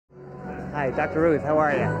Hi, Dr. Ruth. How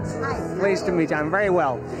are you? Hi. Pleased to meet you. I'm very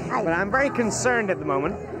well. Hi. But I'm very concerned at the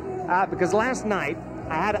moment because last night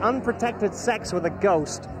I had unprotected sex with a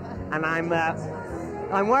ghost, and I'm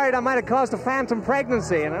worried I might have caused a phantom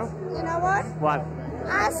pregnancy, you know? You know what? What?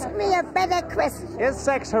 Ask me a better question. Is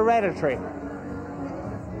sex hereditary?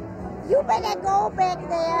 You better go back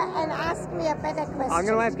there and ask me a better question. I'm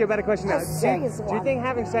going to ask you a better question now. serious Do you one. think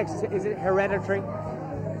having sex, is it hereditary?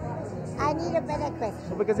 I need a better question.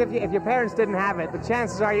 Well, because if your parents didn't have it, the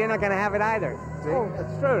chances are you're not going to have it either. See? Oh.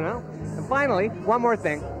 That's true, no? And finally, one more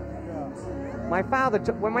thing.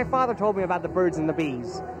 When my father told me about the birds and the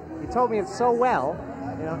bees, he told me it so well.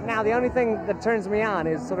 You know, now the only thing that turns me on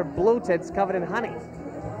is sort of blue tits covered in honey.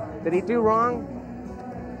 Did he do wrong?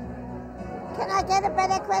 Can I get a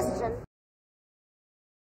better question?